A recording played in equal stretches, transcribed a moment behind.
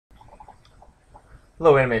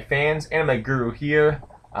Hello anime fans, Anime Guru here.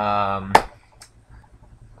 I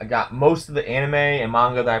got most of the anime and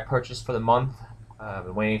manga that I purchased for the month. I've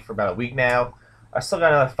been waiting for about a week now. I still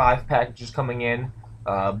got another 5 packages coming in,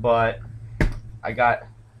 but I got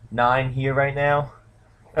 9 here right now.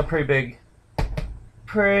 A pretty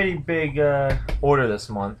big order this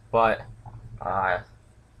month, but I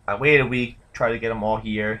waited a week, tried to get them all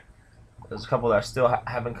here. There's a couple that still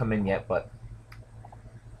haven't come in yet, but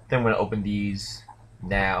then I'm going to open these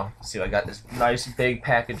now. See, I got this nice big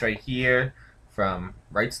package right here from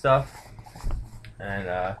Right Stuff, and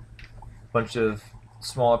a bunch of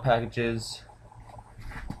smaller packages,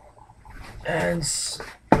 and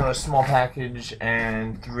another small package,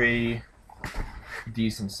 and 3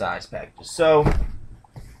 decent sized packages. So,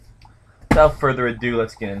 without further ado,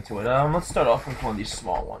 let's get into it. Let's start off with one of these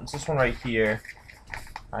small ones. This one right here,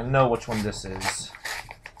 I know which one this is.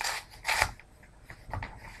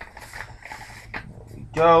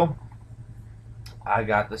 Go. I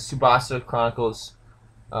got the Tsubasa Chronicles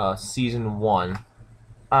Season 1. It's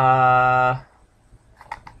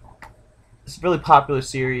a really popular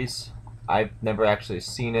series. I've never actually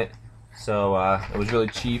seen it, so it was really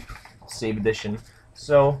cheap, save edition.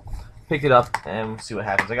 So picked it up and we'll see what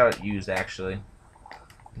happens. I got it used actually.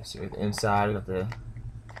 Let's see what the inside. I got the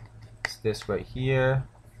disc right here.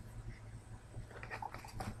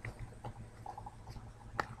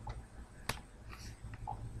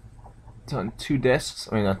 On 2 discs,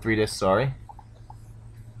 I mean 3 discs, sorry.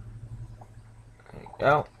 There you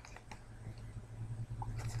go.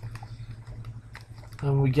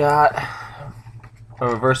 And we got a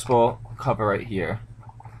reversible cover right here,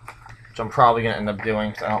 which I'm probably gonna end up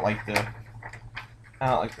doing because I don't like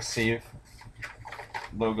the save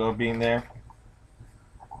logo being there.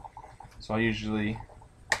 So I usually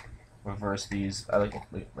reverse these. I like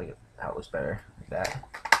how it looks better like that.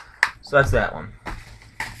 So that's that one.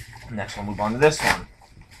 Next we'll move on to this one.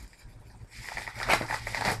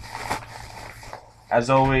 As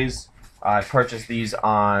always, I purchased these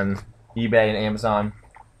on eBay and Amazon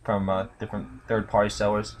from different third-party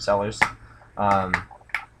sellers.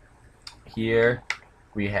 Here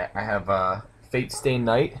I have Fate Stay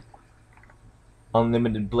Night,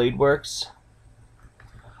 Unlimited Blade Works.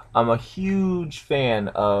 I'm a huge fan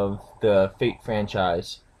of the Fate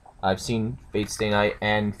franchise. I've seen Fate Stay Night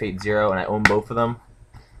and Fate Zero, and I own both of them.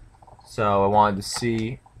 So I wanted to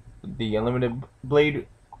see the Unlimited Blade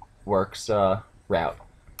Works route.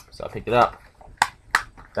 So I picked it up.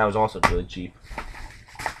 That was also really cheap.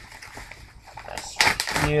 That's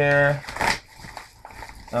right here.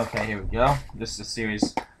 Okay, here we go. This is a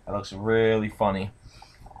series that looks really funny.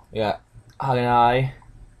 Yeah, I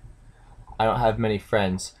don't have many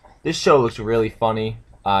friends. This show looks really funny.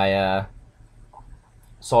 I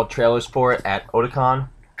saw trailers for it at Otakon,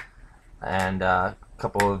 and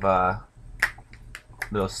couple of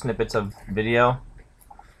little snippets of video,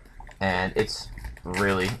 and it's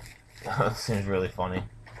really it seems really funny.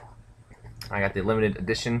 I got the limited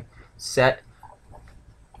edition set.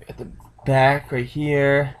 I got the back right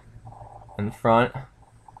here in the front,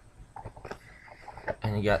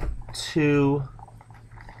 and you got 2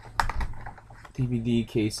 DVD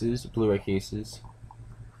cases, Blu-ray cases.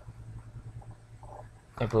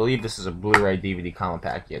 I believe this is a Blu-ray DVD combo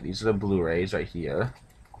pack. Yeah, these are the Blu-rays right here.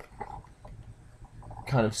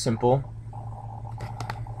 Kind of simple.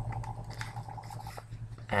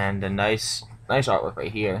 And a nice artwork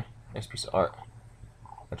right here. Nice piece of art.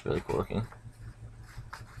 That's really cool looking.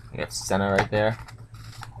 You got Senna right there.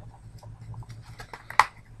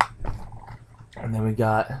 And then we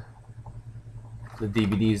got the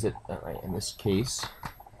DVDs that right in this case.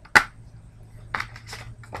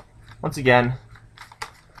 Once again,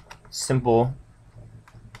 simple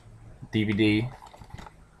DVD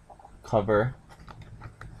cover,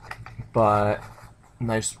 but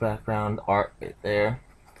nice background art right there.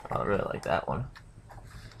 I really like that one.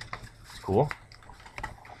 It's cool.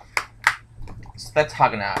 So that's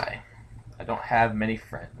Haganai. I don't have many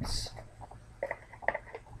friends.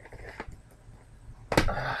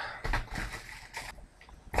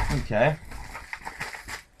 Okay.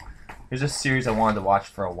 Here's a series I wanted to watch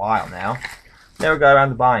for a while now. Never got around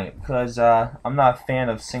to buying it because I'm not a fan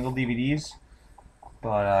of single DVDs,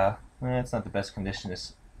 but it's not the best condition in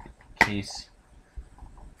this case.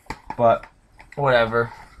 But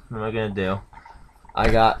whatever, what am I gonna do? I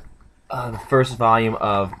got the first volume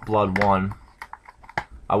of Blood 1.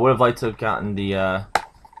 I would have liked to have gotten the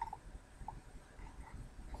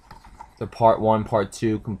Part 1, Part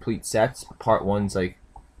 2 complete sets. Part 1's like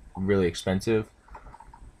really expensive.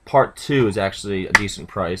 Part 2 is actually a decent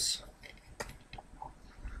price.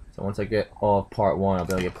 So once I get all of Part 1, I'll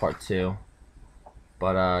be able to get Part 2.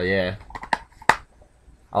 But yeah,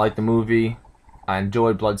 I like the movie. I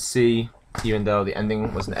enjoyed Blood Sea, even though the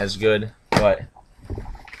ending wasn't as good. But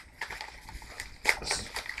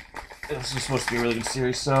this is supposed to be a really good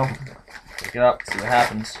series, so pick it up, see what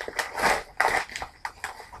happens.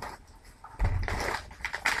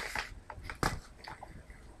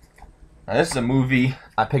 Now, this is a movie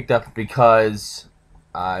I picked up because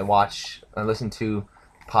I listened to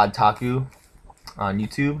Podtaku on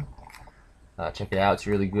YouTube. Check it out; it's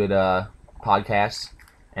a really good podcast,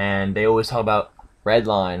 and they always talk about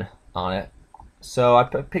Redline on it. So I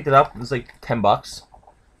picked it up. It was like $10.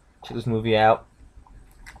 Check this movie out.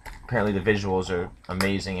 Apparently, the visuals are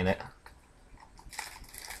amazing in it.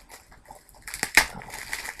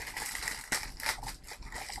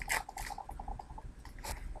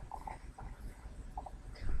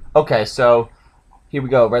 Okay, so here we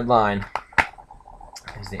go. Redline.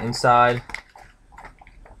 Here's the inside.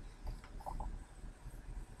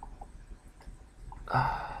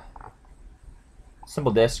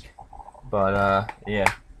 Simple disc, but yeah,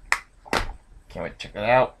 can't wait to check it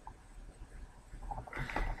out.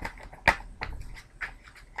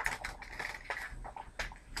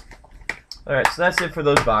 Alright, so that's it for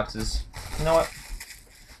those boxes. You know what?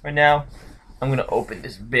 Right now, I'm gonna open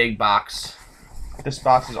this big box. This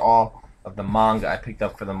box is all of the manga I picked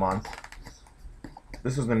up for the month.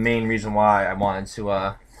 This was the main reason why I wanted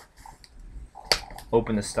to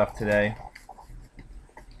open this stuff today.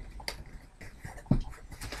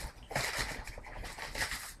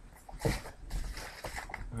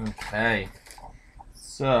 Okay,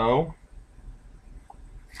 so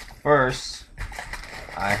first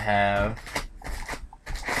I have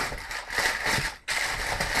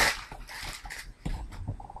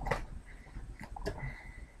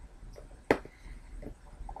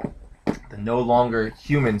the No Longer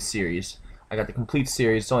Human series. I got the complete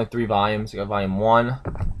series. It's only 3 volumes. I got volume 1,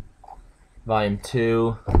 volume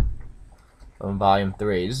 2, and volume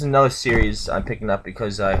 3. This is another series I'm picking up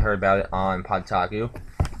because I heard about it on Podtaku,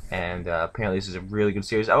 and apparently this is a really good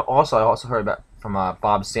series. I also heard about from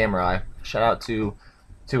Bob Samurai. Shout out to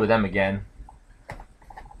 2 of them again.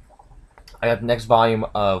 I got the next volume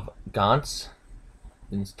of Gantz.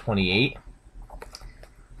 It's 28.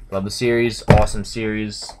 Love the series. Awesome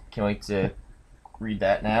series. Can't wait to read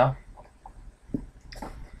that now.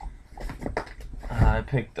 I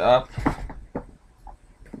picked up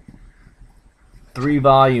 3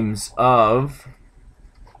 volumes of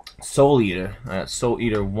Soul Eater. I got Soul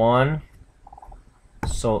Eater 1,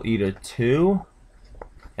 Soul Eater 2,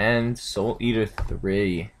 and Soul Eater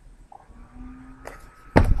 3.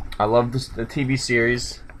 I love the TV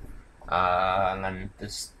series, and then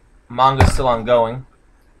this manga is still ongoing.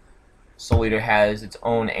 Soul Eater has its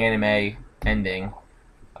own anime ending,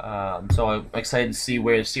 so I'm excited to see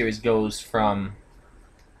where the series goes from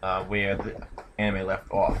where the anime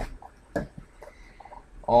left off.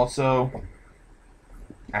 Also,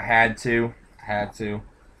 I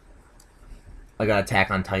got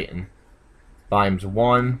Attack on Titan, volumes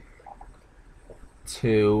 1,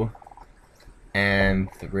 2,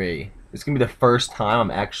 and 3. It's gonna be the first time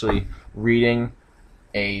I'm actually reading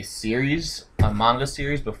a manga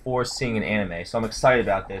series before seeing an anime, so I'm excited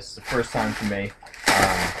about this. It's the first time for me.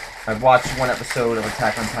 I've watched 1 episode of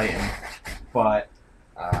Attack on Titan, but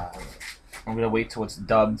I'm gonna wait till it's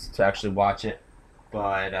dubbed to actually watch it.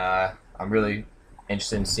 But I'm really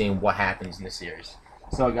interested in seeing what happens in the series.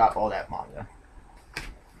 So I got all that manga.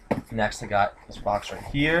 Next, I got this box right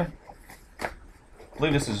here. I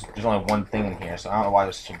believe there's only 1 thing in here, so I don't know why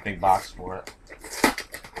there's such a big box for it.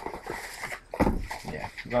 Yeah,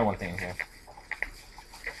 there's only 1 thing in here.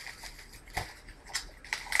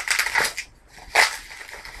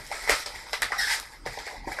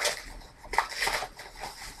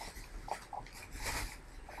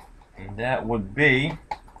 And that would be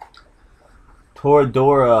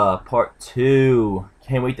Toradora Part 2.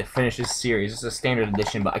 Can't wait to finish this series. This is a standard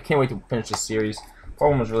edition, but I can't wait to finish this series.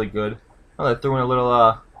 Part 1 was really good. Oh, they threw in a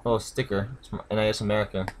little sticker. It's from NIS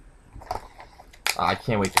America. I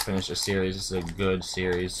can't wait to finish this series. This is a good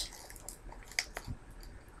series.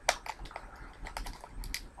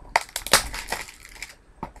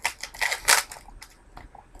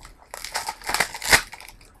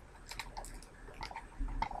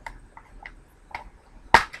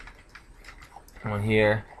 On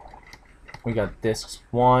here, we got discs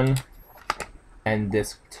 1 and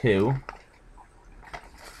disc 2.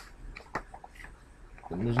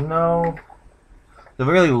 There's the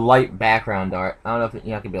really light background art. I don't know if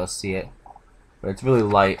you're not gonna be able to see it, but it's really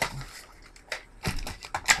light.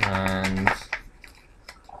 And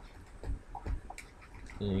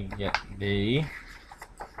you get the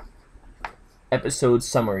episode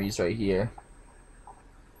summaries right here.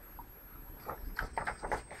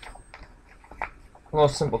 A little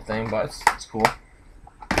simple thing, but it's cool.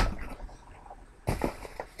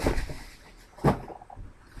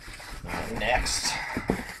 Next.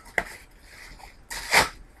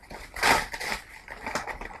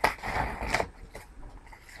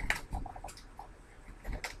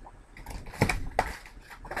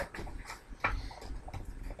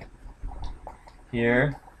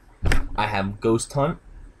 Here I have Ghost Hunt,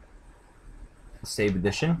 Save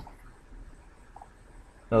Edition.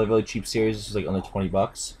 Another really cheap series. This is like under 20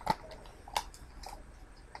 bucks.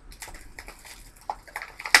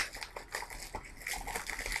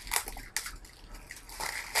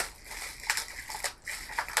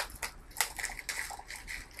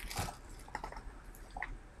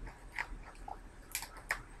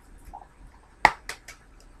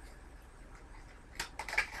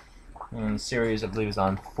 And the series, I believe, is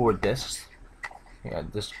on 4 discs. You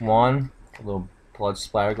got disc 1, a little blood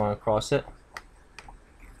splatter going across it.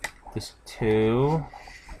 Disc 2,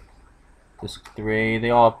 disc 3, they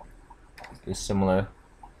all are similar.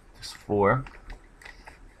 Disc 4.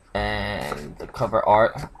 And the cover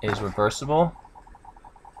art is reversible.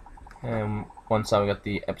 And one side we got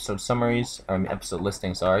the episode summaries, or episode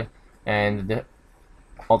listing, sorry, and the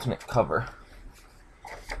alternate cover.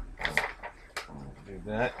 Do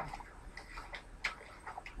that.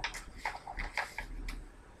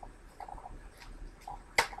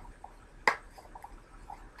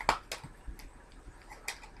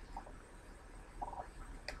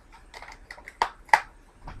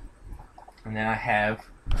 And then I have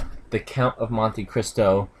the Count of Monte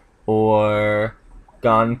Cristo, or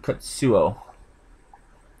Gankatsuo.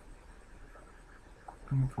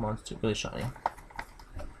 Come on, it's really shiny.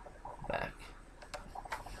 Back.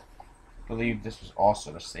 I believe this was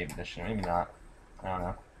also the Save Edition, maybe not. I don't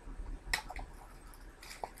know.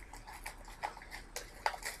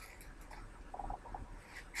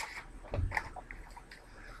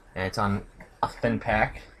 And it's on a thin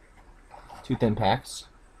pack. 2 thin packs.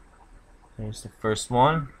 Here's the first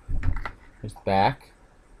one. Here's the back.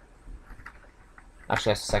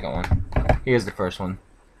 Actually, that's the second one. Here's the first one.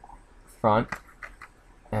 Front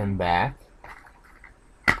and back.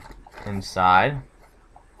 Inside,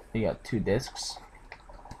 you got 2 discs.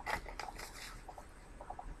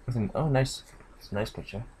 Oh, nice. It's a nice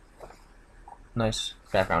picture. Nice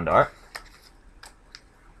background art.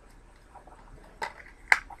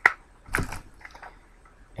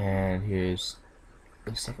 And here's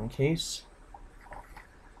the second case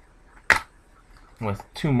with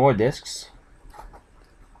 2 more discs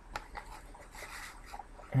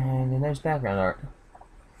and a nice background art.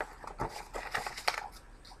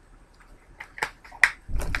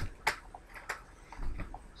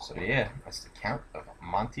 So yeah, that's the Count of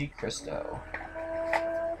Monte Cristo.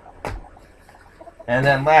 And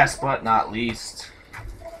then last but not least,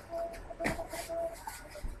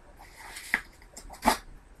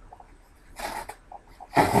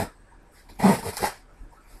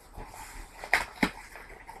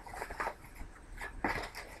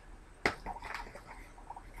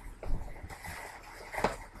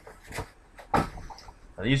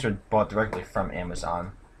 these were bought directly from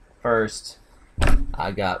Amazon. First,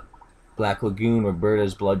 I got Black Lagoon,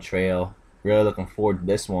 Roberta's Blood Trail. Really looking forward to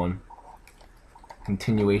this one.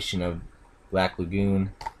 Continuation of Black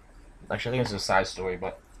Lagoon. Actually, I think it's a side story,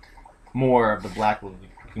 but more of the Black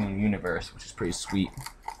Lagoon universe, which is pretty sweet.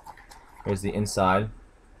 There's the inside.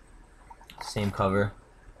 Same cover.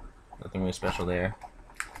 Nothing really special there.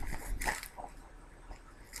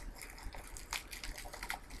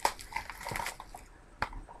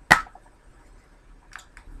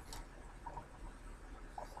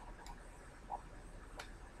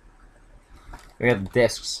 We got the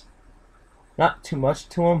discs. Not too much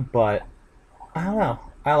to them, but I don't know.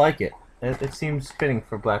 I like it. It seems fitting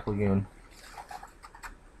for Black Lagoon.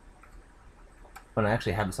 But I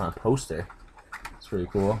actually have this on a poster. It's pretty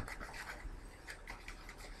cool.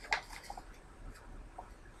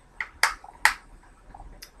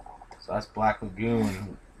 So that's Black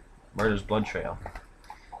Lagoon, Murder's Blood Trail.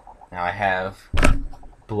 Now I have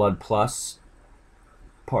Blood Plus,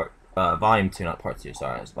 Volume 2, not Part 2,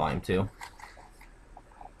 sorry, it's Volume 2.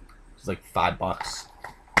 It's like $5.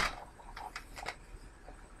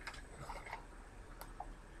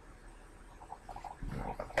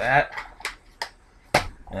 Got that.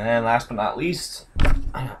 And then last but not least,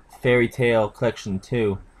 Fairy Tail Collection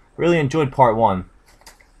 2. Really enjoyed Part 1.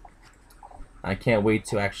 I can't wait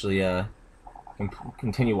to actually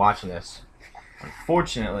continue watching this.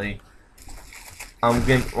 Unfortunately, I'm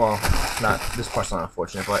getting, well, not this part's not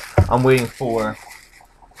unfortunate, but I'm waiting for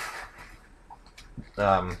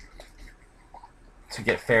to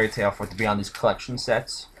get Fairy Tail for it to be on these collection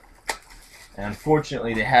sets. And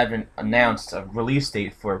unfortunately, they haven't announced a release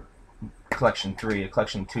date for Collection 3.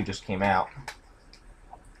 Collection 2 just came out.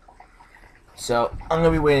 So I'm going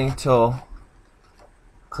to be waiting until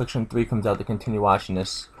Collection 3 comes out to continue watching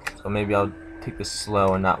this. So maybe I'll take this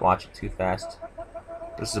slow and not watch it too fast.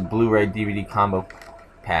 This is a Blu-ray DVD combo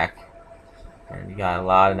pack. And you got a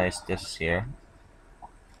lot of nice discs here.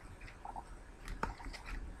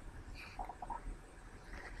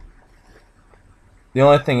 The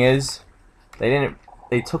only thing is,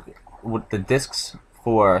 they took with the discs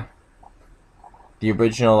for the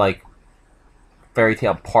original like Fairy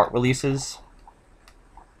Tail part releases.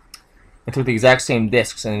 They took the exact same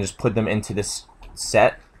discs and just put them into this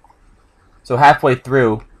set. So halfway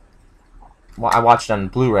through, well, I watched it on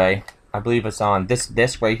Blu-ray. I believe it's on this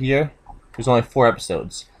disc right here. There's only 4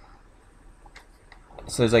 episodes.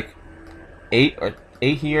 So there's like 8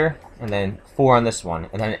 here, and then 4 on this one,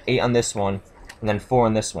 and then 8 on this one, and then 4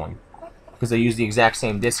 on this one. Because they use the exact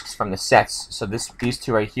same discs from the sets. So these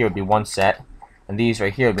 2 right here would be one set, and these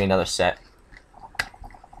right here would be another set.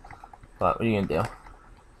 But what are you gonna do?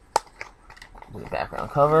 Do the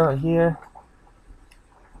background cover right here.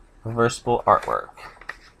 Reversible artwork.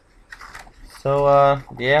 So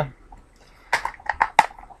yeah,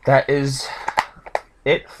 that is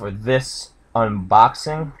it for this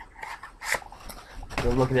unboxing. Go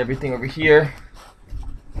look at everything over here.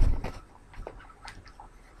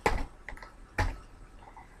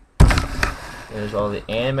 There's all the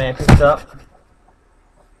anime I picked up.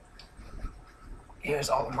 Here's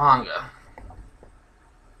all the manga.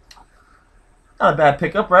 Not a bad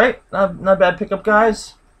pickup, right? Not a bad pickup,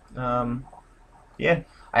 guys. Yeah,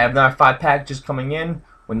 I have another 5 packages coming in.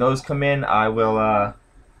 When those come in, I will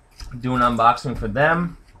do an unboxing for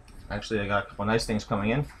them. Actually, I got a couple nice things coming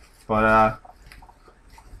in. But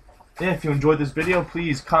yeah, if you enjoyed this video,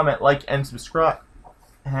 please comment, like, and subscribe.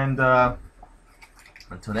 And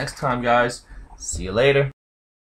until next time, guys, see you later.